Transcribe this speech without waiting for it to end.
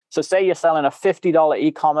So say you're selling a $50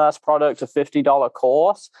 e-commerce product, a $50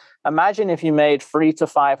 course. Imagine if you made $300 to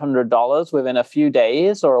 $500 within a few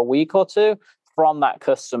days or a week or two from that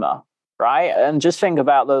customer, right? And just think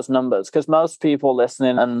about those numbers, because most people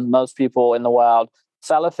listening and most people in the world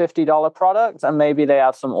sell a $50 product and maybe they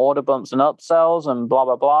have some order bumps and upsells and blah,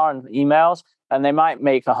 blah, blah, and emails, and they might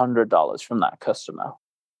make $100 from that customer.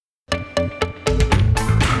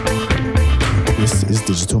 This is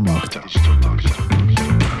Digital Marketing.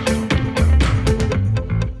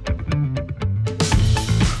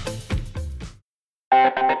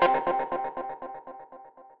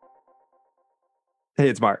 Hey,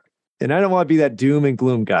 it's Mark. And I don't want to be that doom and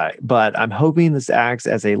gloom guy, but I'm hoping this acts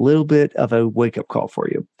as a little bit of a wake-up call for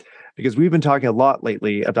you. Because we've been talking a lot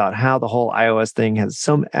lately about how the whole iOS thing has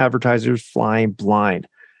some advertisers flying blind.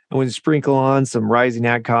 And when you sprinkle on some rising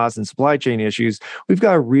ad costs and supply chain issues, we've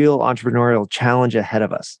got a real entrepreneurial challenge ahead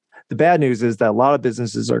of us. The bad news is that a lot of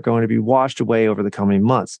businesses are going to be washed away over the coming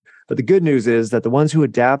months. But the good news is that the ones who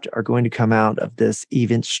adapt are going to come out of this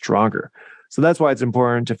even stronger. So that's why it's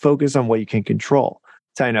important to focus on what you can control.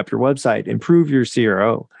 Tighten up your website, improve your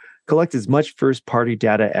CRO, collect as much first-party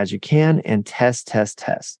data as you can, and test.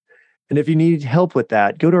 And if you need help with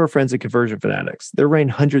that, go to our friends at Conversion Fanatics. They're running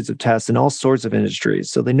hundreds of tests in all sorts of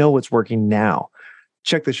industries, so they know what's working now.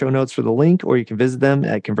 Check the show notes for the link, or you can visit them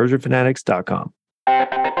at conversionfanatics.com.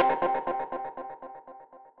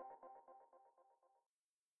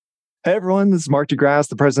 Hey everyone, this is Mark DeGrasse,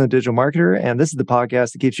 the president of Digital Marketer, and this is the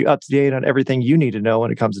podcast that keeps you up to date on everything you need to know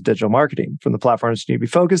when it comes to digital marketing, from the platforms you need to be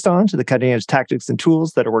focused on to the cutting-edge tactics and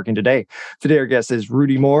tools that are working today. Today, our guest is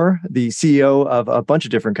Rudy Mawer, the CEO of a bunch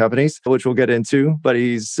of different companies, which we'll get into, but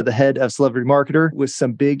he's the head of celebrity marketer with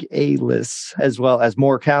some big A-lists, as well as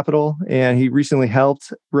Mawer Capital, and he recently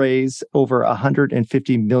helped raise over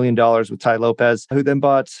 $150 million with Ty Lopez, who then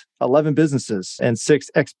bought 11 businesses and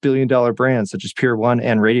 6 ex-billion-dollar brands such as Pier 1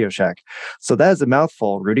 and Radio Shack. So that is a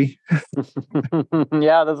mouthful, Rudy.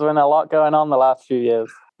 Yeah, there's been a lot going on the last few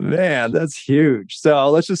years. Man, that's huge. So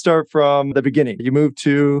let's just start from the beginning. You moved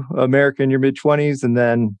to America in your mid-20s and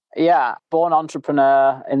then... Yeah, born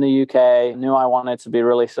entrepreneur in the UK, knew I wanted to be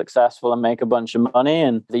really successful and make a bunch of money.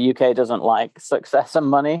 And the UK doesn't like success and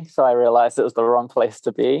money. So I realized it was the wrong place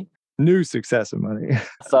to be. New success and money.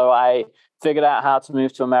 So I figured out how to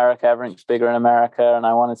move to America. Everything's bigger in America, and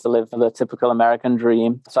I wanted to live the typical American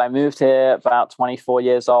dream. So I moved here about 24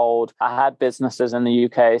 years old. I had businesses in the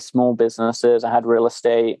UK, small businesses. I had real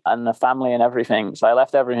estate and a family and everything. So I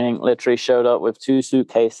left everything, literally showed up with 2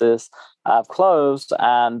 suitcases of clothes,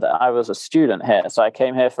 and I was a student here. So I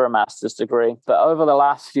came here for a master's degree. But over the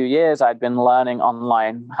last few years, I'd been learning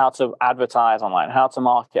online, how to advertise online, how to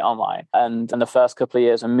market online. And in the first couple of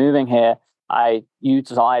years of moving here, I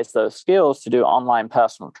utilized those skills to do online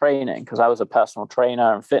personal training because I was a personal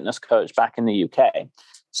trainer and fitness coach back in the UK.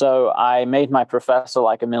 So I made my professor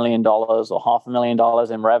like $1 million or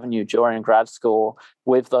 $500,000 in revenue during grad school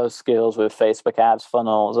with those skills, with Facebook ads,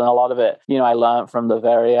 funnels, and a lot of it, I learned from the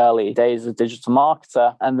very early days of digital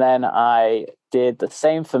marketer. And then I did the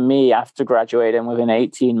same for me after graduating. Within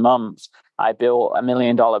 18 months, I built $1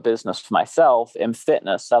 million business for myself in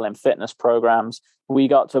fitness, selling fitness programs. We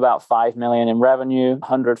got to about 5 million in revenue,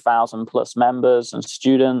 100,000 plus members and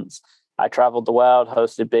students. I traveled the world,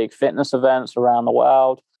 hosted big fitness events around the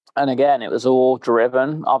world. And again, it was all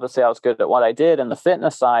driven. Obviously, I was good at what I did in the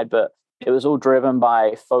fitness side, but it was all driven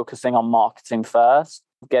by focusing on marketing first,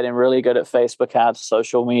 getting really good at Facebook ads,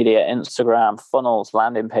 social media, Instagram, funnels,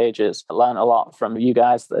 landing pages. I learned a lot from you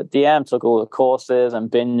guys that DM, took all the courses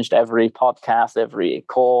and binged every podcast, every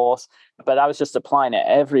course. But I was just applying it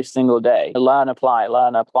every single day. Learn,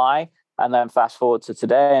 apply. And then fast forward to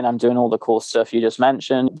today, and I'm doing all the cool stuff you just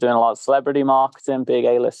mentioned, doing a lot of celebrity marketing, big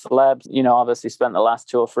A-list celebs. Obviously spent the last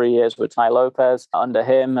 2 or 3 years with Ty Lopez under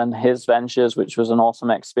him and his ventures, which was an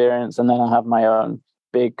awesome experience. And then I have my own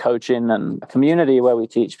big coaching and community where we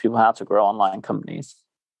teach people how to grow online companies.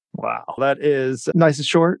 Wow, that is nice and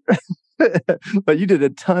short. But you did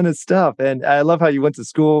a ton of stuff. And I love how you went to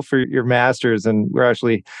school for your master's and we're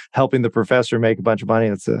actually helping the professor make a bunch of money.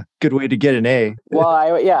 That's a good way to get an A. Well,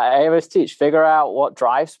 I always teach, figure out what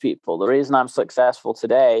drives people. The reason I'm successful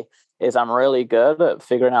today is I'm really good at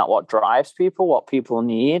figuring out what drives people, what people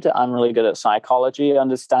need. I'm really good at psychology,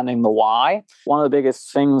 understanding the why. One of the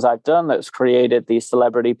biggest things I've done that's created these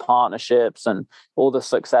celebrity partnerships and all the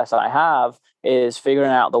success I have is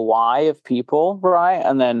figuring out the why of people, right?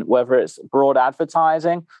 And then whether it's broad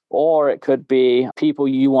advertising or it could be people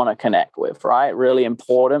you want to connect with, right? Really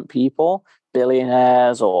important people,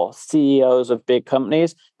 billionaires or CEOs of big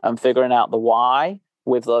companies, and figuring out the why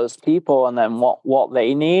with those people and then what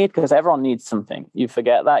they need, because everyone needs something. You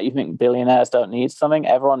forget that. You think billionaires don't need something.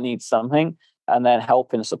 Everyone needs something, and then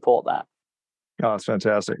help and support that. Oh, it's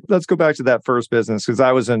fantastic. Let's go back to that first business, because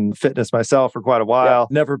I was in fitness myself for quite a while.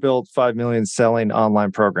 Yep. Never built 5 million selling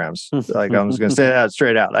online programs. Like, I'm just going to say that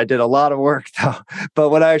straight out. I did a lot of work though. But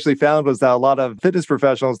what I actually found was that a lot of fitness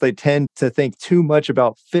professionals, they tend to think too much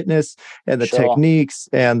about fitness and the techniques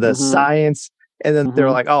and the science. And then they're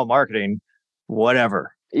like, oh, marketing,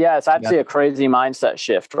 whatever. Yeah, it's actually a crazy mindset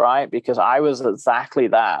shift, right? Because I was exactly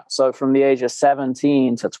that. So from the age of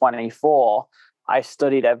 17 to 24, I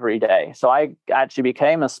studied every day. So I actually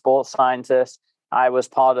became a sports scientist. I was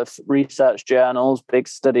part of research journals, big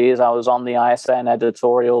studies. I was on the ISN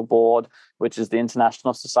editorial board, which is the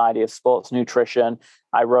International Society of Sports Nutrition.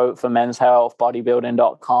 I wrote for Men's Health,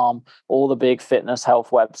 bodybuilding.com, all the big fitness health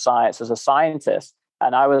websites as a scientist.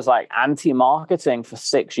 And I was like anti-marketing for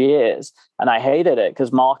 6 years. And I hated it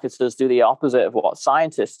because marketers do the opposite of what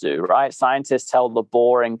scientists do, right? Scientists tell the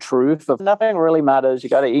boring truth of nothing really matters. You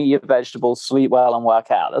got to eat your vegetables, sleep well, and work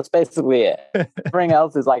out. That's basically it. Everything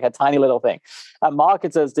else is like a tiny little thing. And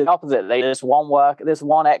marketers do the opposite. They just this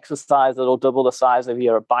one exercise that'll double the size of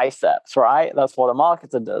your biceps, right? That's what a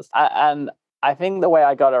marketer does. And I think the way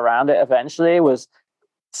I got around it eventually was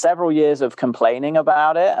several years of complaining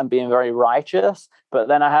about it and being very righteous. But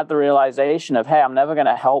then I had the realization of, hey, I'm never going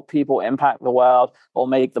to help people impact the world or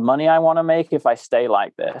make the money I want to make if I stay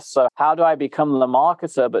like this. So how do I become the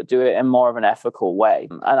marketer, but do it in more of an ethical way?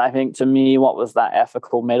 And I think to me, what was that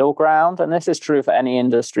ethical middle ground? And this is true for any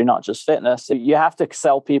industry, not just fitness. You have to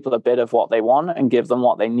sell people a bit of what they want and give them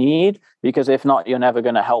what they need, because if not, you're never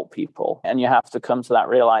going to help people. And you have to come to that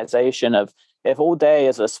realization of, if all day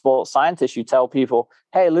as a sports scientist, you tell people,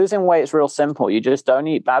 hey, losing weight is real simple. You just don't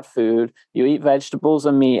eat bad food. You eat vegetables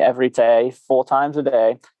and meat every day, 4 times a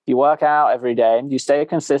day. You work out every day. You stay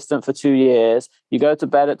consistent for 2 years. You go to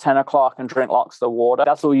bed at 10 o'clock and drink lots of water.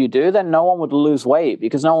 That's all you do. Then no one would lose weight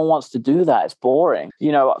because no one wants to do that. It's boring.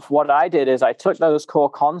 You know, what I did is I took those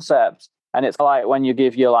core concepts. And it's like when you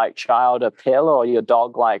give your child a pill or your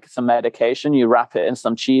dog some medication, you wrap it in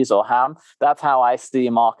some cheese or ham. That's how I see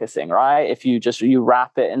marketing, right? If you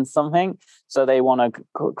wrap it in something so they want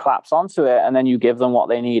to collapse onto it, and then you give them what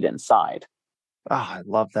they need inside. Oh, I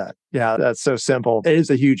love that. Yeah, that's so simple. It is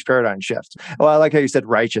a huge paradigm shift. Well, I like how you said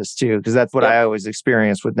righteous too, because that's what I always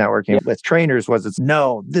experienced with networking with trainers was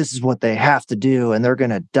this is what they have to do and they're going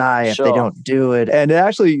to die if they don't do it. And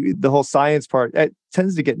actually the whole science part, it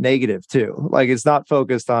tends to get negative too. Like it's not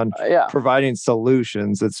focused on providing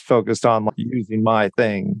solutions. It's focused on using my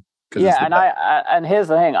thing. Yeah. And here's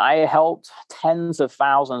the thing. I helped tens of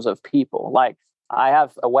thousands of people. I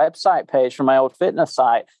have a website page from my old fitness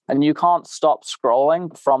site, and you can't stop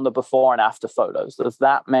scrolling from the before and after photos. There's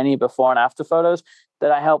that many before and after photos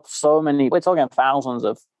that I helped so many. We're talking thousands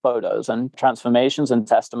of photos and transformations and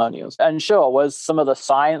testimonials. And sure, was some of the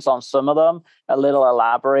science on some of them a little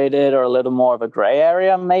elaborated or a little more of a gray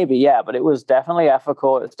area? Maybe, yeah, but it was definitely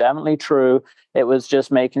ethical. It's definitely true. It was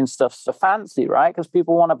just making stuff so fancy, right? Because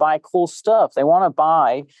people want to buy cool stuff. They want to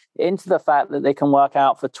buy into the fact that they can work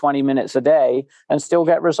out for 20 minutes a day and still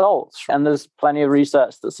get results. And there's plenty of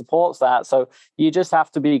research that supports that. So you just have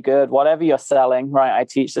to be good. Whatever you're selling, right? I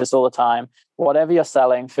teach this all the time. Whatever you're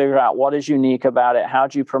selling, figure out what is unique about it. How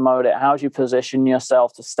do you promote it? How do you position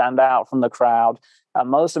yourself to stand out from the crowd?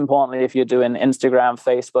 And most importantly, if you're doing Instagram,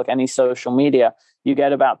 Facebook, any social media, you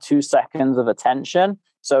get about 2 seconds of attention.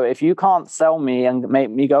 So if you can't sell me and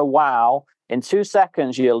make me go, wow, in 2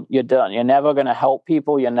 seconds, you're done. You're never going to help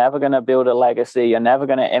people. You're never going to build a legacy. You're never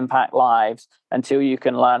going to impact lives until you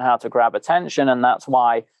can learn how to grab attention. And that's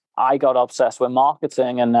why I got obsessed with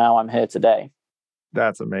marketing. And now I'm here today.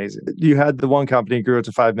 That's amazing. You had the one company, grew it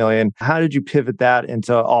to 5 million. How did you pivot that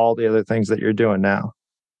into all the other things that you're doing now?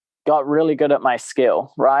 Got really good at my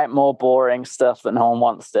skill, right? More boring stuff that no one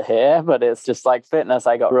wants to hear, but it's just like fitness.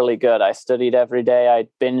 I got really good. I studied every day. I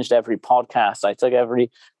binged every podcast. I took every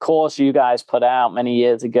course you guys put out many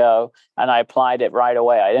years ago, and I applied it right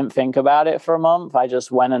away. I didn't think about it for a month. I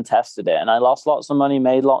just went and tested it, and I lost lots of money,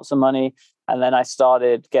 made lots of money. And then I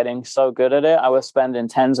started getting so good at it. I was spending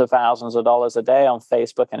tens of thousands of dollars a day on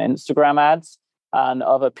Facebook and Instagram ads, and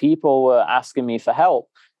other people were asking me for help.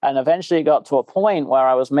 And eventually it got to a point where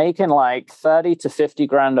I was making like 30 to 50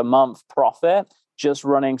 grand a month profit just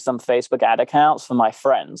running some Facebook ad accounts for my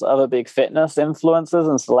friends, other big fitness influencers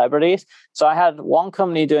and celebrities. So I had one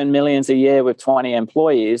company doing millions a year with 20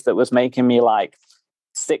 employees that was making me like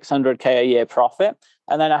 600K a year profit.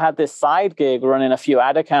 And then I had this side gig running a few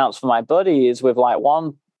ad accounts for my buddies with like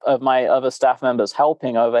one of my other staff members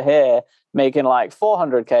helping over here making like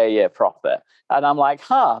 400K a year profit. And I'm like,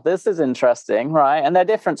 this is interesting, right? And they're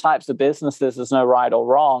different types of businesses. There's no right or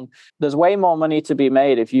wrong. There's way more money to be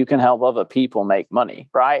made if you can help other people make money,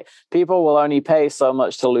 right? People will only pay so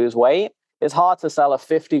much to lose weight. It's hard to sell a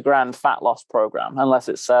 50 grand fat loss program unless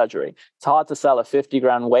it's surgery. It's hard to sell a 50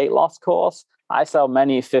 grand weight loss course. I sell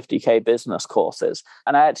many 50K business courses.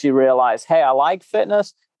 And I actually realized, hey, I like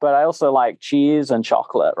fitness, but I also like cheese and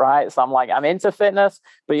chocolate, right? So I'm like, I'm into fitness,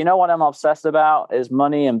 but you know what I'm obsessed about is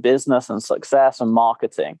money and business and success and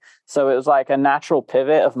marketing. So it was like a natural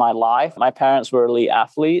pivot of my life. My parents were elite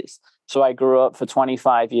athletes. So I grew up for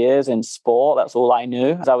 25 years in sport. That's all I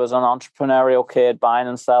knew. I was an entrepreneurial kid buying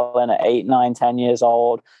and selling at 8, 9, 10 years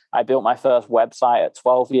old. I built my first website at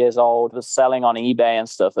 12 years old, was selling on eBay and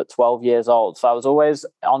stuff at 12 years old. So I was always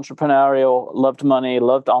entrepreneurial, loved money,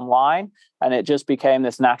 loved online. And it just became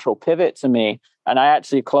this natural pivot to me. And I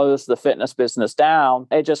actually closed the fitness business down.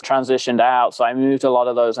 It just transitioned out. So I moved a lot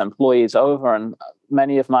of those employees over, and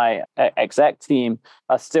many of my exec team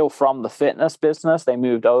are still from the fitness business. They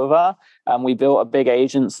moved over and we built a big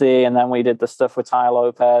agency, and then we did the stuff with Ty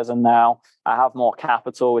Lopez. And now I have More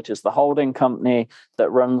Capital, which is the holding company that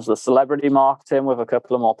runs the celebrity marketing with a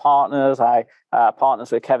couple of more partners. I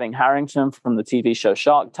partners with Kevin Harrington from the TV show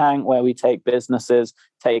Shark Tank, where we take businesses,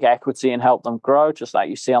 take equity and help them grow, just like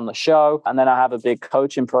you see on the show. And then I have a big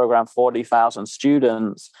coaching program, 40,000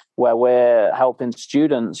 students, where we're helping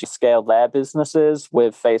students scale their businesses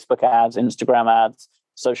with Facebook ads, Instagram ads,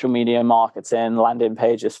 social media marketing, landing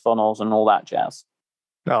pages, funnels, and all that jazz.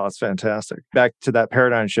 Oh, that's fantastic. Back to that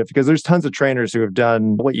paradigm shift, because there's tons of trainers who have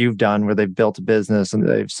done what you've done, where they've built a business and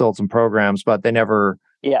they've sold some programs, but they never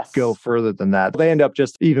go further than that. They end up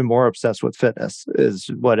just even more obsessed with fitness is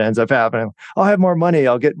what ends up happening. I'll have more money.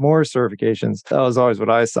 I'll get more certifications. That was always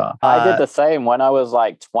what I saw. I did the same when I was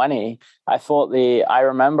like 20. I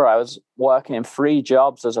remember I was working in 3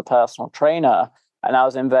 jobs as a personal trainer, and I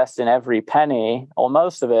was investing every penny or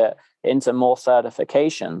most of it into more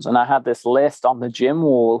certifications. And I had this list on the gym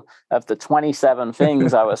wall of the 27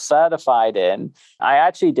 things I was certified in. I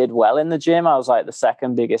actually did well in the gym. I was like the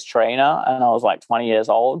second biggest trainer, and I was like 20 years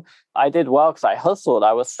old. I did well because I hustled.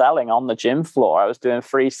 I was selling on the gym floor. I was doing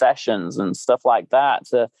free sessions and stuff like that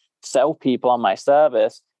to sell people on my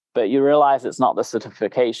service. But you realize it's not the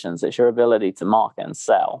certifications, it's your ability to market and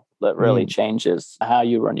sell that really changes how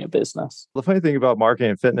you run your business. The funny thing about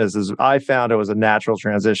marketing and fitness is I found it was a natural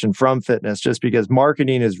transition from fitness, just because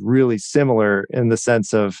marketing is really similar in the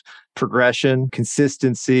sense of progression,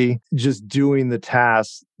 consistency, just doing the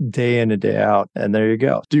tasks day in and day out. And there you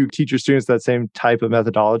go. Do you teach your students that same type of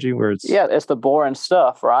methodology where it's... Yeah, it's the boring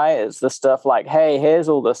stuff, right? It's the stuff like, hey, here's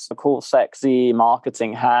all this cool, sexy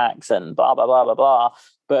marketing hacks and blah, blah, blah, blah, blah.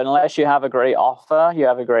 But unless you have a great offer, you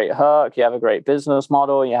have a great hook, you have a great business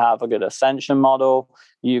model, you have a good ascension model,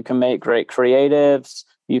 you can make great creatives,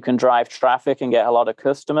 you can drive traffic and get a lot of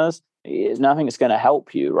customers, nothing is going to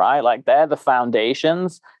help you, right? Like they're the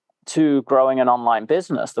foundations to growing an online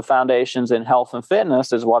business. The foundations in health and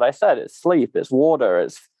fitness is what I said. It's sleep, it's water,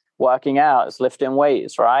 it's working out, it's lifting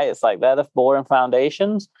weights, right? It's like they're the boring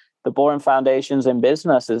foundations. The boring foundations in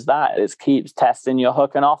business is that it keeps testing your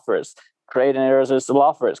hook and offers, creating irresistible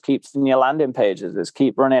offers, keeps in your landing pages, is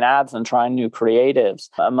keep running ads and trying new creatives.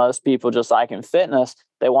 And most people, just like in fitness,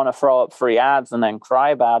 they want to throw up free ads and then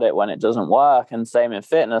cry about it when it doesn't work. And same in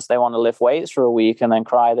fitness, they want to lift weights for a week and then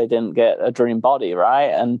cry they didn't get a dream body,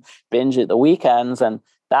 right? And binge at the weekends. And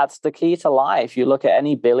that's the key to life. You look at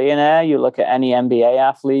any billionaire, you look at any NBA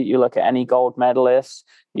athlete, you look at any gold medalist,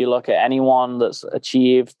 you look at anyone that's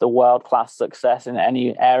achieved the world-class success in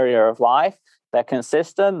any area of life. They're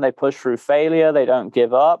consistent, they push through failure, they don't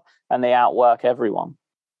give up, and they outwork everyone.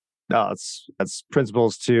 No, that's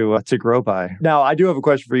principles to grow by. Now, I do have a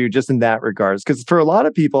question for you just in that regards, because for a lot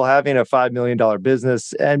of people, having a $5 million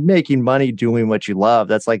business and making money doing what you love,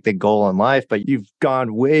 that's like the goal in life, but you've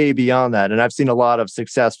gone way beyond that. And I've seen a lot of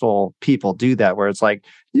successful people do that, where it's like,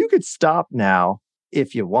 you could stop now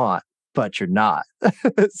if you want, but you're not.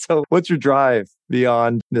 So what's your drive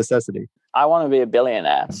beyond necessity? I want to be a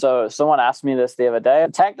billionaire. So someone asked me this the other day.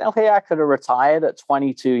 Technically, I could have retired at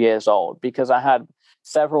 22 years old because I had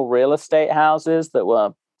several real estate houses that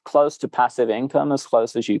were close to passive income, as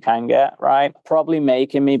close as you can get, right? Probably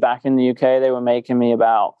making me, back in the UK, they were making me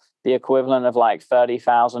about the equivalent of like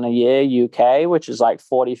 30,000 a year UK, which is like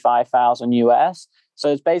 45,000 US. So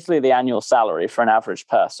it's basically the annual salary for an average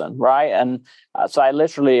person, right? And so I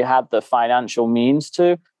literally had the financial means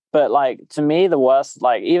to. But like, to me, the worst,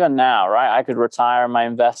 like even now, right, I could retire and my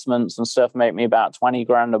investments and stuff make me about 20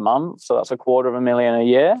 grand a month. So that's $250,000 a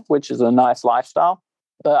year, which is a nice lifestyle.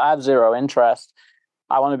 but I have zero interest.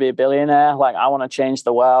 I want to be a billionaire. Like, I want to change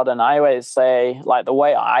the world. And I always say, like, the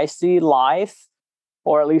way I see life,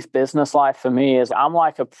 or at least business life for me, is I'm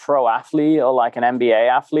like a pro athlete or like an NBA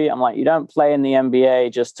athlete. I'm like, you don't play in the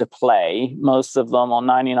NBA just to play. Most of them, or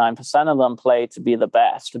 99% of them, play to be the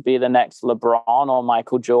best, to be the next LeBron or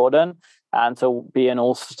Michael Jordan, and to be an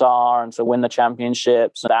all-star and to win the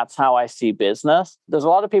championships. That's how I see business. There's a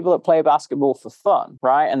lot of people that play basketball for fun,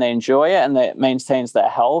 right? And they enjoy it, and it maintains their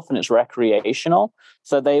health, and it's recreational.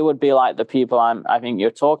 So they would be like the people I think you're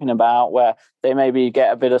talking about, where they maybe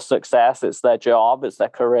get a bit of success. It's their job, it's their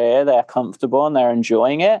career, they're comfortable and they're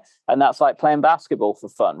enjoying it. And that's like playing basketball for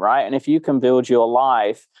fun, right? And if you can build your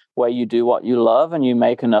life where you do what you love and you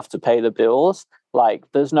make enough to pay the bills, like,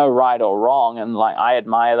 there's no right or wrong. And like, I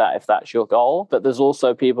admire that if that's your goal. But there's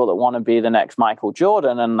also people that want to be the next Michael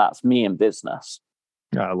Jordan, and that's me in business.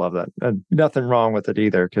 Yeah, I love that. And nothing wrong with it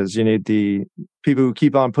either, because you need the people who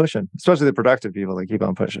keep on pushing, especially the productive people that keep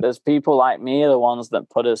on pushing. There's people like me, the ones that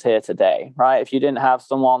put us here today, right? If you didn't have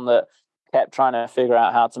someone that kept trying to figure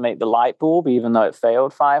out how to make the light bulb, even though it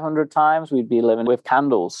failed 500 times, we'd be living with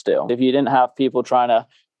candles still. If you didn't have people trying to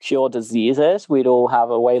cure diseases, we'd all have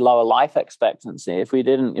a way lower life expectancy. If we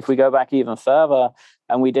go back even further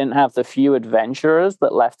and we didn't have the few adventurers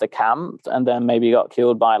that left the camp and then maybe got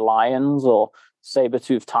killed by lions or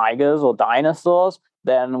saber-toothed tigers or dinosaurs,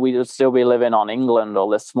 then we would still be living on England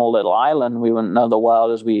or this small little island. We wouldn't know the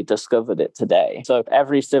world as we discovered it today. So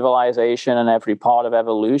every civilization and every part of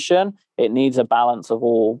evolution, it needs a balance of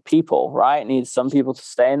all people, right? It needs some people to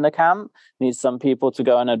stay in the camp, it needs some people to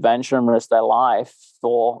go and adventure and risk their life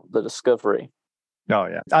for the discovery. Oh,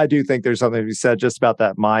 yeah. I do think there's something to be said just about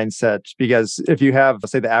that mindset, because if you have,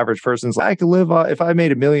 say, the average person's like, I could live, if I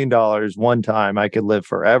made $1 million one time, I could live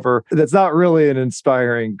forever. That's not really an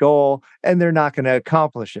inspiring goal, and they're not going to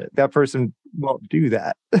accomplish it. That person won't do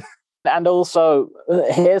that. And also,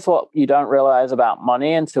 here's what you don't realize about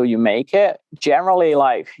money until you make it. Generally,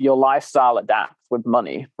 like, your lifestyle adapts with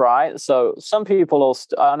money, right? So some people will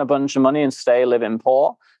earn a bunch of money and stay living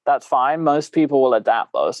poor. That's fine. Most people will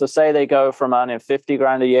adapt though. So say they go from earning 50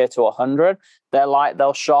 grand a year to 100,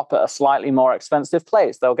 they'll shop at a slightly more expensive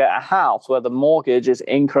place. They'll get a house where the mortgage is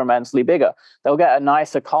incrementally bigger. They'll get a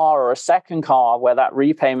nicer car or a second car where that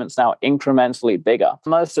repayment's now incrementally bigger.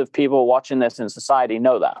 Most of people watching this in society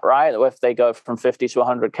know that, right? If they go from 50 to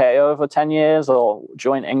 100K over 10 years or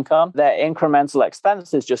joint income, their incremental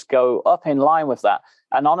expenses just go up in line with that.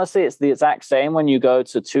 And honestly, it's the exact same when you go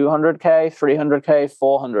to 200K, 300K,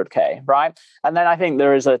 400K, right? And then I think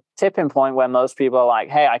there is a tipping point where most people are like,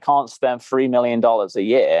 hey, I can't spend $3 million a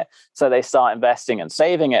year. So they start investing and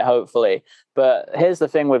saving it, hopefully. But here's the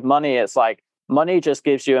thing with money. It's like, money just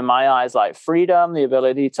gives you, in my eyes, like freedom, the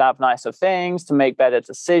ability to have nicer things, to make better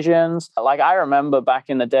decisions. Like, I remember back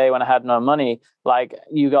in the day when I had no money, like,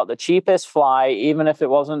 you got the cheapest flight, even if it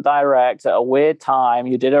wasn't direct, at a weird time,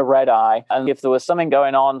 you did a red eye. And if there was something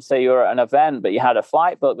going on, say you were at an event, but you had a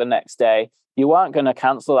flight booked the next day, you weren't going to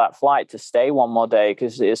cancel that flight to stay one more day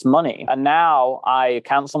because it's money. And now I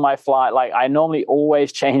cancel my flight. Like, I normally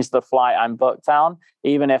always change the flight I'm booked on,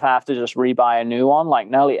 even if I have to just rebuy a new one. Like,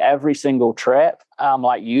 nearly every single trip, I'm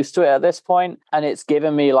like used to it at this point. And it's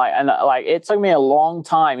given me it took me a long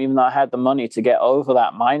time, even though I had the money, to get over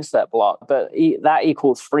that mindset block. But that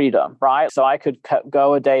equals freedom, right? So I could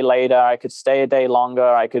go a day later, I could stay a day longer,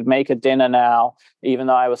 I could make a dinner now. Even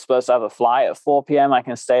though I was supposed to have a flight at 4 p.m., I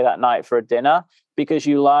can stay that night for a dinner, because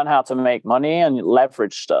you learn how to make money and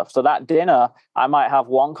leverage stuff. So that dinner, I might have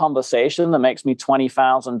one conversation that makes me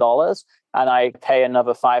 $20,000, and I pay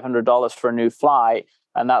another $500 for a new flight.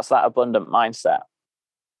 And that's that abundant mindset.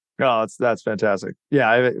 Oh, that's fantastic.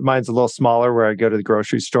 Yeah, mine's a little smaller, where I go to the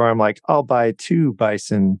grocery store. I'm like, I'll buy 2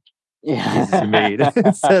 bison pieces of meat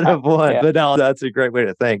instead of one. Yeah. But no, that's a great way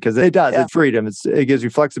to think, because it does. Yeah. It's freedom. It gives you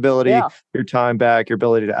flexibility, your time back, your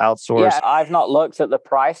ability to outsource. Yeah, I've not looked at the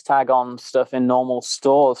price tag on stuff in normal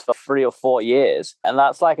stores for 3 or 4 years. And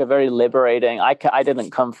that's like a very liberating. I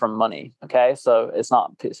didn't come from money. Okay. So it's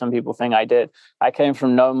not, some people think I did. I came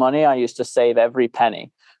from no money. I used to save every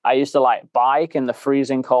penny. I used to bike in the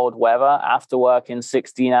freezing cold weather after working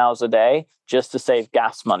 16 hours a day just to save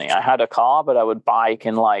gas money. I had a car, but I would bike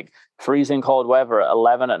in freezing cold weather at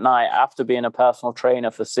 11 at night after being a personal trainer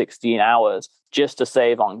for 16 hours just to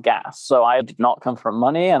save on gas. So I did not come from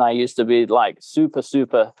money, and I used to be super,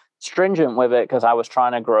 super stringent with it because I was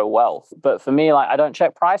trying to grow wealth. But for me, I don't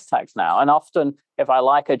check price tags now. And often if I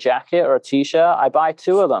like a jacket or a t-shirt, I buy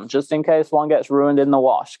 2 of them just in case one gets ruined in the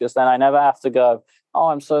wash, because then I never have to go, oh,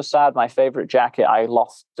 I'm so sad, my favorite jacket, I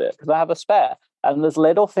lost it, because I have a spare. And there's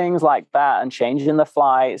little things like that, and changing the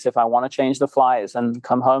flights. If I want to change the flights and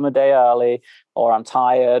come home a day early, or I'm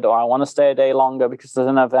tired, or I want to stay a day longer because there's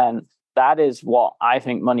an event, that is what I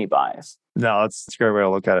think money buys. No, that's a great way to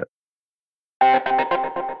look at it.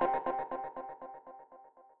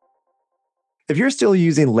 If you're still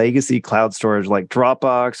using legacy cloud storage like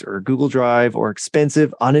Dropbox or Google Drive or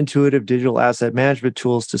expensive, unintuitive digital asset management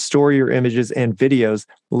tools to store your images and videos,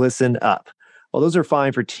 listen up. While those are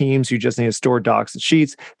fine for teams who just need to store docs and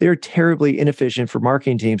sheets, they are terribly inefficient for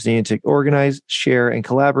marketing teams needing to organize, share, and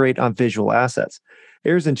collaborate on visual assets.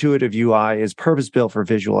 Air's intuitive UI is purpose-built for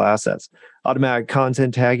visual assets. Automatic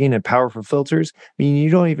content tagging and powerful filters mean you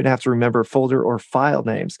don't even have to remember folder or file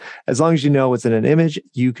names. As long as you know what's in an image,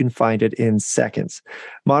 you can find it in seconds.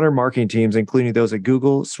 Modern marketing teams, including those at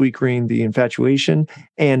Google, Sweetgreen, The Infatuation,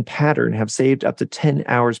 and Pattern, have saved up to 10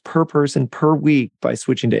 hours per person per week by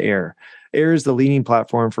switching to Air. Air is the leading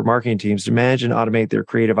platform for marketing teams to manage and automate their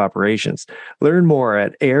creative operations. Learn more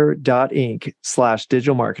at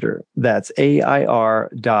air.inc/digitalmarketer. That's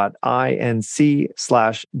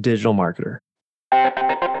AIR.INC/digitalmarketer.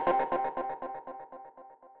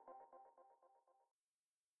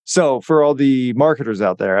 So for all the marketers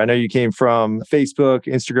out there, I know you came from Facebook,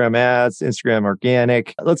 Instagram ads, Instagram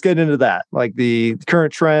organic. Let's get into that, like the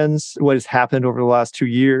current trends, what has happened over the last 2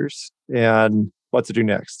 years, and what to do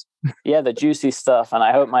next. Yeah, the juicy stuff. And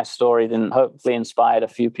I hope my story didn't hopefully inspired a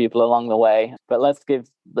few people along the way. But let's give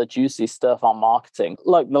the juicy stuff on marketing.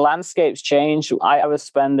 Look, the landscape's changed. I was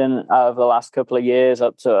spending over the last couple of years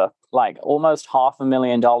up to like almost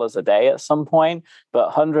 $500,000 a day at some point,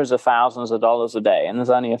 but hundreds of thousands of dollars a day. And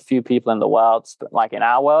there's only a few people in the world, like in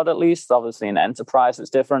our world at least. Obviously in enterprise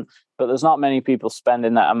it's different, but there's not many people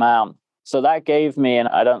spending that amount. So that gave me, and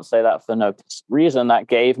I don't say that for no reason, that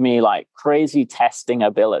gave me like crazy testing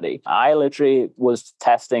ability. I literally was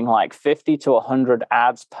testing like 50 to 100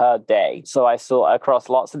 ads per day. So I saw across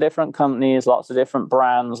lots of different companies, lots of different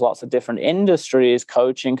brands, lots of different industries,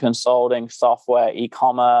 coaching, consulting, software,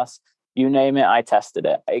 e-commerce, you name it, I tested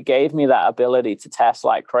it. It gave me that ability to test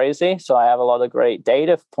like crazy. So I have a lot of great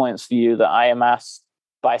data points for you that I amassed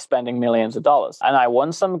by spending millions of dollars. And I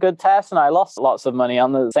won some good tests and I lost lots of money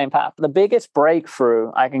on the same path. The biggest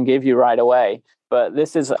breakthrough I can give you right away, but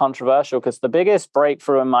this is controversial because the biggest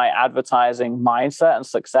breakthrough in my advertising mindset and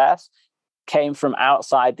success came from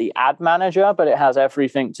outside the ad manager, but it has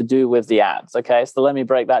everything to do with the ads. Okay, so let me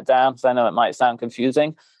break that down because I know it might sound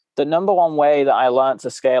confusing. The number one way that I learned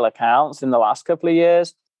to scale accounts in the last couple of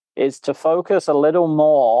years is to focus a little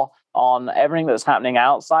more on everything that's happening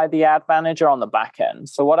outside the ad manager on the back end.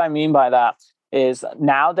 So what I mean by that is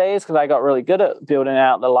nowadays, because I got really good at building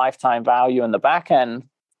out the lifetime value in the back end,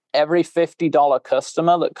 every $50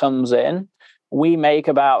 customer that comes in, we make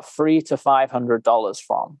about $300 to $500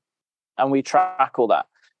 from. And we track all that.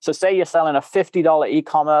 So say you're selling a $50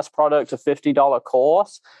 e-commerce product, a $50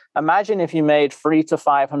 course. Imagine if you made $300 to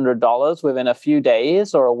 $500 within a few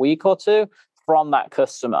days or a week or two from that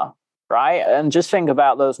customer. Right? And just think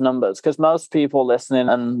about those numbers, because most people listening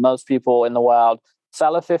and most people in the world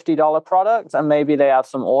sell a $50 product and maybe they have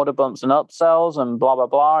some order bumps and upsells and blah, blah,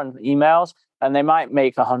 blah, and emails, and they might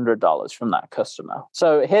make $100 from that customer.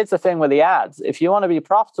 So here's the thing with the ads. If you want to be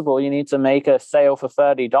profitable, you need to make a sale for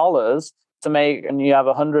 $30 to make, and you have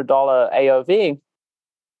a $100 AOV,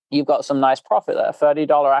 you've got some nice profit there.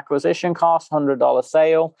 $30 acquisition cost, $100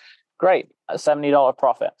 sale. Great, a $70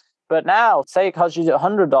 profit. But now, say it costs you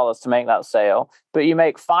 $100 to make that sale, but you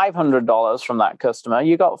make $500 from that customer,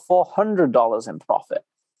 you got $400 in profit.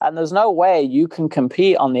 And there's no way you can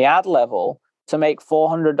compete on the ad level to make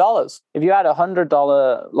 $400. If you had a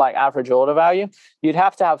 $100 like average order value, you'd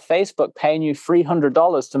have to have Facebook paying you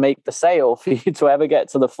 $300 to make the sale for you to ever get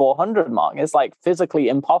to the 400 mark. It's like physically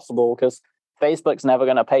impossible because Facebook's never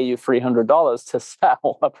going to pay you $300 to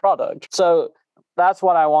sell a product. So that's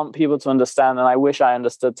what I want people to understand. And I wish I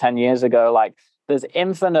understood 10 years ago, like there's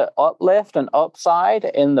infinite uplift and upside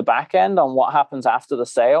in the back end on what happens after the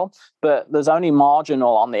sale, but there's only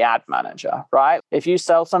marginal on the ad manager, right? If you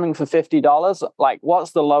sell something for $50, like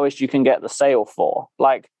what's the lowest you can get the sale for?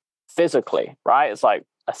 Like physically, right? It's like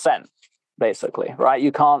a cent, basically, right?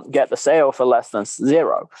 You can't get the sale for less than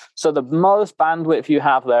zero. So the most bandwidth you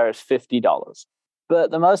have there is $50. But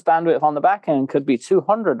the most bandwidth on the back end could be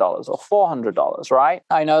 $200 or $400, right?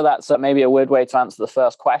 I know that's maybe a weird way to answer the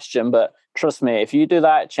first question, but trust me, if you do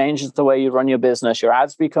that, it changes the way you run your business. Your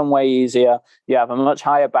ads become way easier. You have a much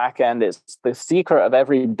higher back end. It's the secret of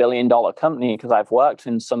every billion-dollar company because I've worked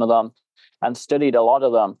in some of them and studied a lot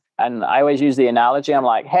of them. And I always use the analogy. I'm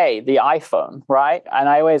like, hey, the iPhone, right? And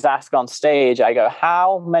I always ask on stage, I go,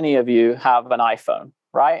 how many of you have an iPhone,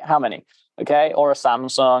 right? How many? okay, or a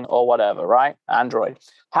Samsung or whatever, right? Android.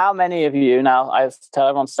 How many of you now, I tell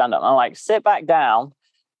everyone to stand up, I'm like, sit back down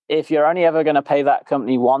if you're only ever going to pay that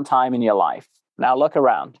company one time in your life. Now look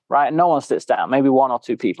around, right? No one sits down, maybe one or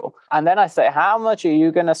two people. And then I say, how much are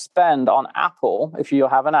you going to spend on Apple if you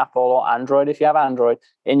have an Apple, or Android if you have Android,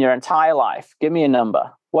 in your entire life? Give me a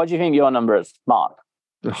number. What do you think your number is, Mark?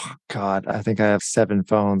 Oh, God, I think I have 7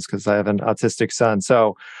 phones because I have an autistic son.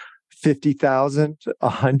 So 50,000,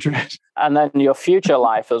 100. And then your future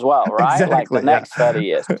life as well, right? Like the Exactly. next Yeah. 30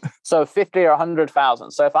 years. So 50 or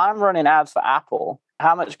 100,000. So if I'm running ads for Apple,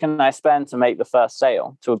 how much can I spend to make the first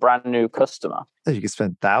sale to a brand new customer? You can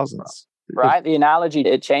spend thousands. Right? The analogy,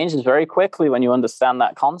 it changes very quickly when you understand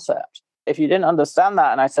that concept. If you didn't understand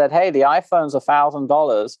that and I said, hey, the iPhone's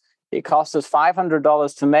 $1,000, it costs us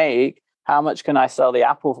 $500 to make, how much can I sell the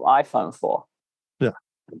Apple iPhone for? Yeah.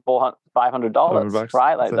 $500,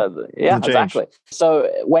 right? Like yeah, exactly. So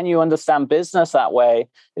when you understand business that way,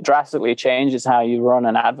 it drastically changes how you run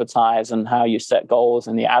and advertise and how you set goals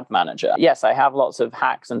in the ad manager. Yes, I have lots of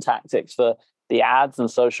hacks and tactics for the ads and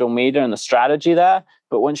social media and the strategy there.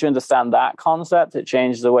 But once you understand that concept, it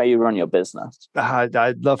changes the way you run your business. I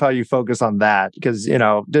love how you focus on that because,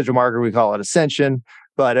 digital marketing, we call it ascension.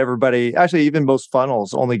 But everybody, actually, even most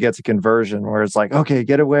funnels only gets a conversion where it's like, okay,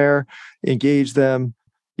 get aware, engage them,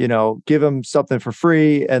 give them something for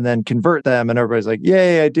free and then convert them. And everybody's like,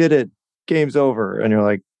 yay, I did it. Game's over. And you're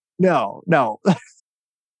like, no.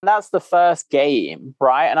 That's the first game,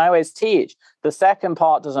 right? And I always teach the second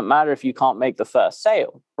part doesn't matter if you can't make the first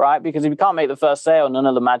sale, right? Because if you can't make the first sale, none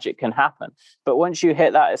of the magic can happen. But once you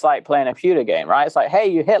hit that, it's like playing a computer game, right? It's like, hey,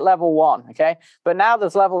 you hit level 1, okay? But now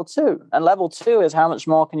there's level 2. And level 2 is how much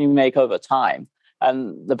more can you make over time?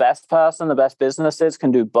 And the best businesses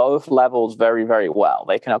can do both levels very, very well.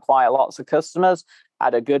 They can acquire lots of customers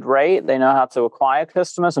at a good rate. They know how to acquire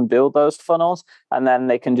customers and build those funnels. And then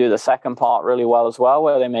they can do the second part really well as well,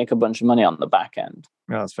 where they make a bunch of money on the back end.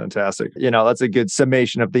 Oh, that's fantastic. That's a good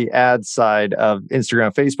summation of the ad side of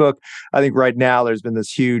Instagram, Facebook. I think right now there's been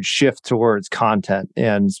this huge shift towards content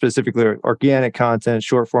and specifically organic content,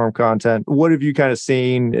 short form content. What have you kind of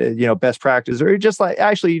seen, best practice or just like,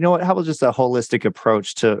 actually, how about just a holistic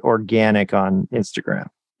approach to organic on Instagram?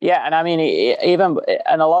 Yeah, and I mean,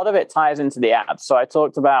 and a lot of it ties into the ads. So I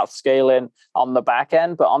talked about scaling on the back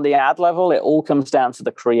end, but on the ad level, it all comes down to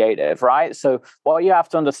the creative, right? So what you have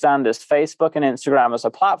to understand is Facebook and Instagram as a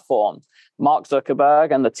platform, Mark Zuckerberg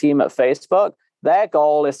and the team at Facebook, their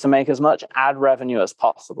goal is to make as much ad revenue as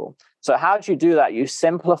possible. So how do you do that? You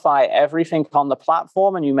simplify everything on the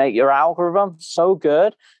platform and you make your algorithm so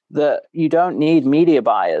good that you don't need media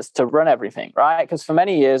buyers to run everything, right? Because for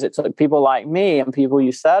many years, it took people like me and people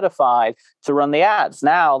you certified to run the ads.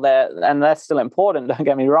 Now they're still important, don't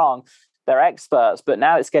get me wrong. They're experts, but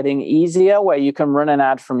now it's getting easier where you can run an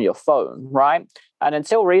ad from your phone, right? And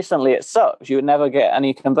until recently, it sucked. You would never get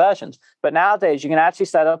any conversions. But nowadays, you can actually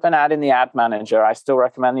set up an ad in the ad manager. I still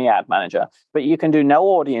recommend the ad manager. But you can do no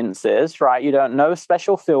audiences, right? You don't know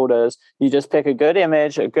special filters. You just pick a good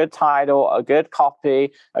image, a good title, a good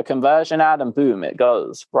copy, a conversion ad, and boom, it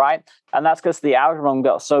goes, right? And that's because the algorithm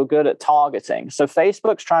got so good at targeting. So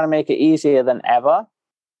Facebook's trying to make it easier than ever.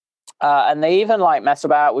 And they even mess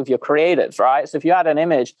about with your creatives, right? So if you add an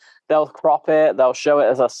image, they'll crop it, they'll show it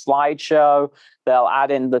as a slideshow, they'll add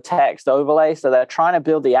in the text overlay. So they're trying to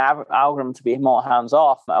build the algorithm to be more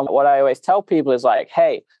hands-off. And what I always tell people is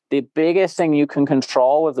hey, the biggest thing you can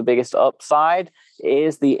control with the biggest upside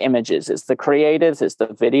is the images. It's the creatives, it's the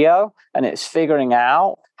video, and it's figuring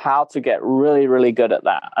out how to get really, really good at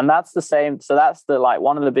that. And that's the same. So that's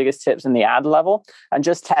one of the biggest tips in the ad level and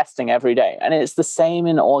just testing every day. And it's the same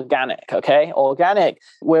in organic, okay? Organic,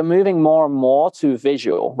 we're moving more and more to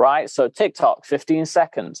visual, right? So TikTok, 15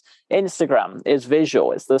 seconds. Instagram is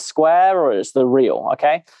visual. It's the square or it's the reel,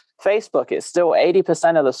 okay? Facebook, it's still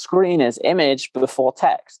 80% of the screen is image before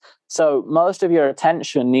text. So most of your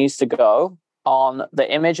attention needs to go on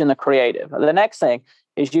the image and the creative. The next thing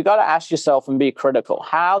is you got to ask yourself and be critical.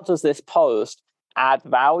 How does this post add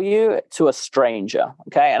value to a stranger?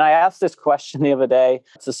 Okay. And I asked this question the other day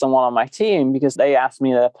to someone on my team because they asked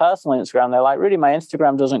me their personal Instagram. They're like, Rudy, my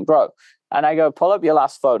Instagram doesn't grow. And I go, pull up your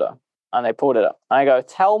last photo. And they pulled it up. And I go,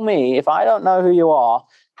 tell me, if I don't know who you are,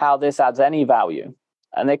 how this adds any value.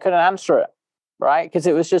 And they couldn't answer it, right? Because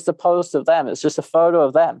it was just a post of them. It's just a photo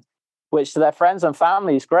of them, which to their friends and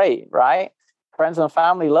family is great, right? Friends and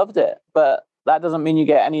family loved it. But that doesn't mean you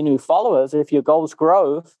get any new followers. If your goal is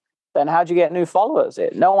growth, then how'd you get new followers?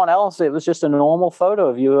 No one else. It was just a normal photo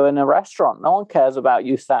of you in a restaurant. No one cares about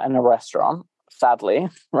you sat in a restaurant, sadly,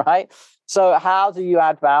 right? So how do you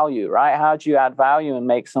add value, right? How do you add value and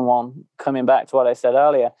make someone, coming back to what I said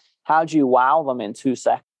earlier, how do you wow them in 2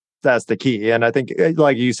 seconds? That's the key. And I think,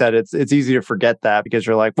 like you said, it's easy to forget that because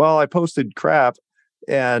you're like, well, I posted crap.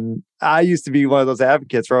 And I used to be one of those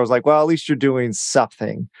advocates where I was like, well, at least you're doing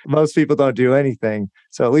something. Most people don't do anything.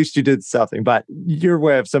 So at least you did something. But your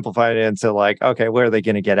way of simplifying it into like, okay, what are they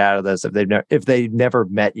going to get out of this if they never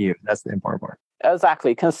met you? That's the important part.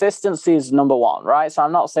 Exactly. Consistency is number one, right? So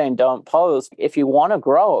I'm not saying don't post. If you want to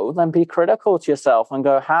grow, then be critical to yourself and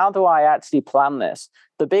go, how do I actually plan this?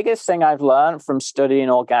 The biggest thing I've learned from studying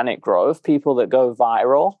organic growth, people that go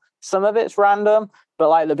viral, some of it's random, but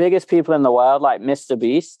like the biggest people in the world, like Mr.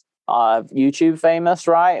 Beast, YouTube famous,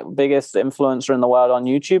 right? Biggest influencer in the world on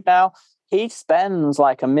YouTube now. He spends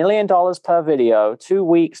like $1 million per video, 2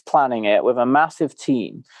 weeks planning it with a massive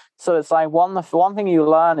team. So it's like one thing you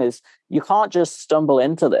learn is you can't just stumble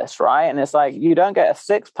into this, right? And it's like you don't get a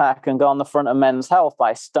 6-pack and go on the front of Men's Health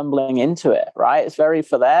by stumbling into it, right? It's very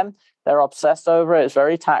for them. They're obsessed over it. It's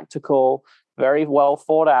very tactical, very well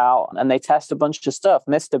thought out, and they test a bunch of stuff.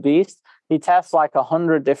 Mr. Beast, he tests like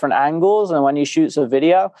 100 different angles, and when he shoots a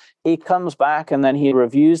video, he comes back and then he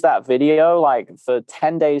reviews that video like for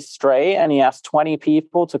 10 days straight, and he asks 20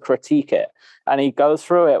 people to critique it. And he goes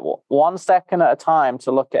through it 1 second at a time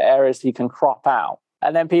to look at areas he can crop out.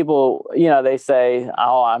 And then people, they say,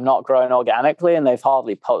 oh, I'm not growing organically, and they've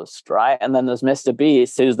hardly post, right? And then there's Mr.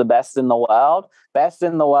 Beast, who's the best in the world at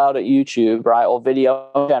YouTube, right? Or video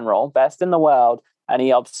in general, best in the world. And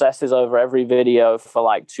he obsesses over every video for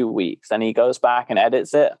like 2 weeks. And he goes back and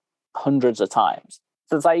edits it hundreds of times.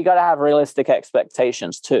 So it's like you got to have realistic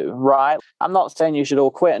expectations too, right? I'm not saying you should all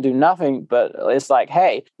quit and do nothing, but it's like,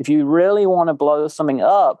 hey, if you really want to blow something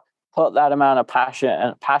up, put that amount of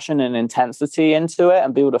passion and intensity into it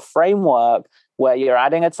and build a framework where you're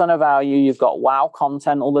adding a ton of value. You've got wow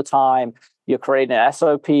content all the time. You're creating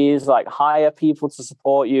SOPs, like hire people to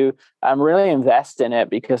support you and really invest in it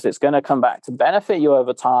because it's going to come back to benefit you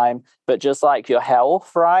over time. But just like your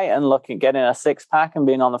health, right? And looking, getting a 6-pack and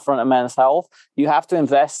being on the front of Men's Health, you have to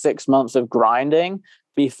invest 6 months of grinding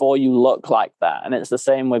before you look like that. And it's the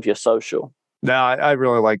same with your social. No, I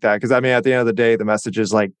really like that because I mean, at the end of the day, the message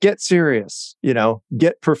is like, get serious,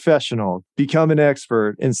 get professional, become an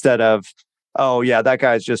expert instead of, oh yeah, that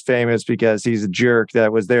guy's just famous because he's a jerk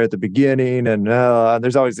that was there at the beginning. And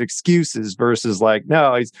there's always excuses versus like,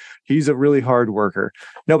 no, he's a really hard worker.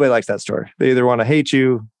 Nobody likes that story. They either want to hate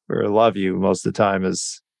you or love you most of the time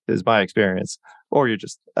is my experience. Or you're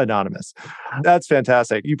just anonymous. That's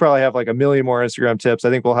fantastic. You probably have like 1 million more Instagram tips. I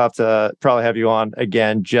think we'll have to probably have you on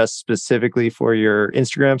again, just specifically for your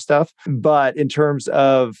Instagram stuff. But in terms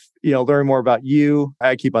of, learning more about you,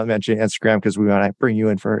 I keep on mentioning Instagram because we want to bring you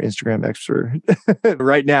in for our Instagram expert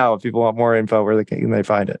right now. If people want more info, where can they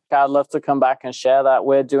find it? I'd love to come back and share that.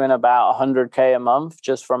 We're doing about 100K a month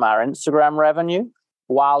just from our Instagram revenue,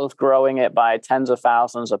 while growing it by tens of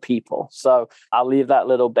thousands of people. So I'll leave that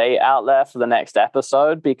little bait out there for the next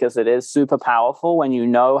episode because it is super powerful when you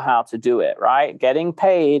know how to do it, right? Getting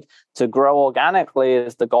paid to grow organically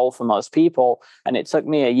is the goal for most people. And it took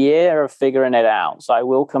me a year of figuring it out. So I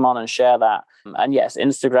will come on and share that. And yes,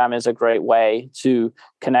 Instagram is a great way to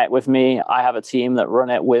connect with me. I have a team that run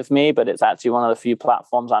it with me, but it's actually one of the few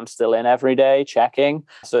platforms I'm still in every day checking.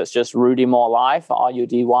 So it's just Rudy Mawer Life,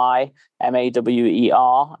 RUDYMAWERLIFE.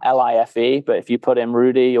 But if you put in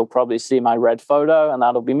Rudy, you'll probably see my red photo and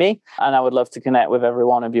that'll be me. And I would love to connect with every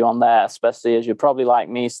one of you on there, especially as you're probably like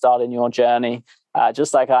me starting your journey.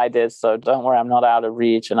 Just like I did. So don't worry, I'm not out of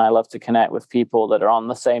reach. And I love to connect with people that are on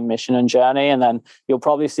the same mission and journey. And then you'll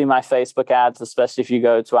probably see my Facebook ads, especially if you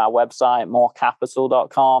go to our website,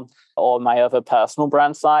 morecapital.com, or my other personal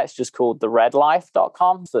brand site. It's just called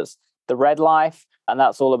theredlife.com. So it's The Red Life. And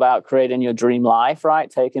that's all about creating your dream life,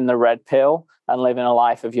 right? Taking the red pill and living a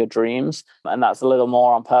life of your dreams. And that's a little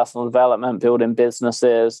more on personal development, building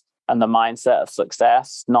businesses, and the mindset of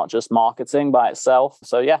success, not just marketing by itself.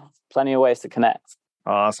 So yeah, plenty of ways to connect.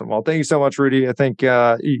 Awesome. Well, thank you so much, Rudy. I think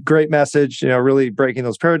great message, really breaking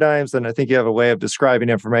those paradigms. And I think you have a way of describing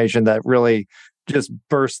information that really just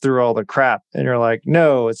bursts through all the crap. And you're like,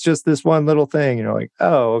 no, it's just this one little thing. And you're like,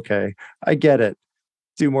 oh, okay, I get it.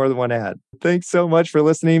 Do more than one ad. Thanks so much for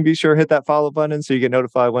listening. Be sure to hit that follow button so you get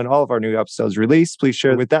notified when all of our new episodes release. Please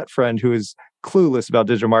share with that friend who is clueless about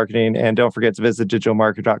digital marketing. And don't forget to visit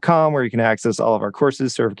digitalmarketer.com where you can access all of our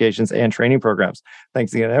courses, certifications, and training programs.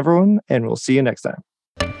 Thanks again, everyone, and we'll see you next time.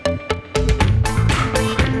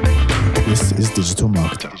 This is Digital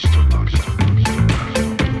Marketer.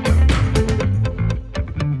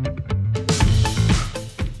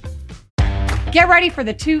 Get ready for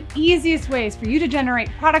the 2 easiest ways for you to generate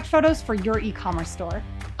product photos for your e-commerce store.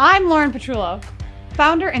 I'm Lauren Petrullo,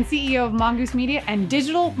 founder and CEO of Mongoose Media and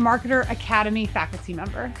Digital Marketer Academy faculty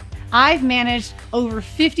member. I've managed over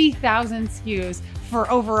 50,000 SKUs for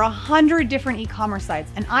over 100 different e-commerce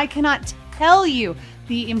sites, and I cannot tell you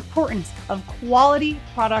the importance of quality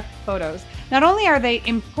product photos. Not only are they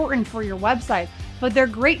important for your website, but they're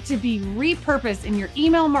great to be repurposed in your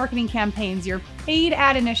email marketing campaigns, your paid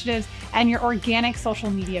ad initiatives, and your organic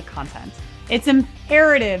social media content. It's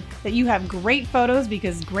imperative that you have great photos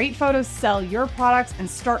because great photos sell your products and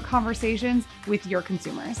start conversations with your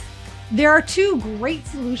consumers. There are 2 great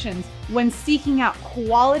solutions when seeking out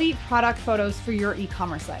quality product photos for your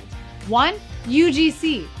e-commerce site. 1,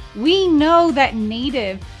 UGC. We know that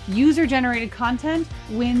native user-generated content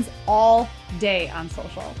wins all day on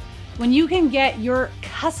social. When you can get your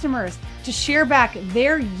customers to share back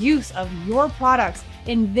their use of your products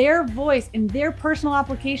in their voice, in their personal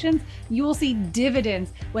applications, you will see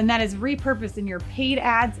dividends when that is repurposed in your paid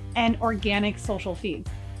ads and organic social feeds.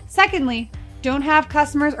 Secondly, don't have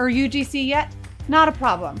customers or UGC yet? Not a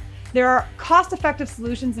problem. There are cost-effective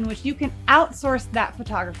solutions in which you can outsource that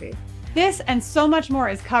photography. This and so much more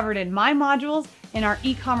is covered in my modules in our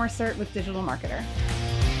e-commerce cert with Digital Marketer.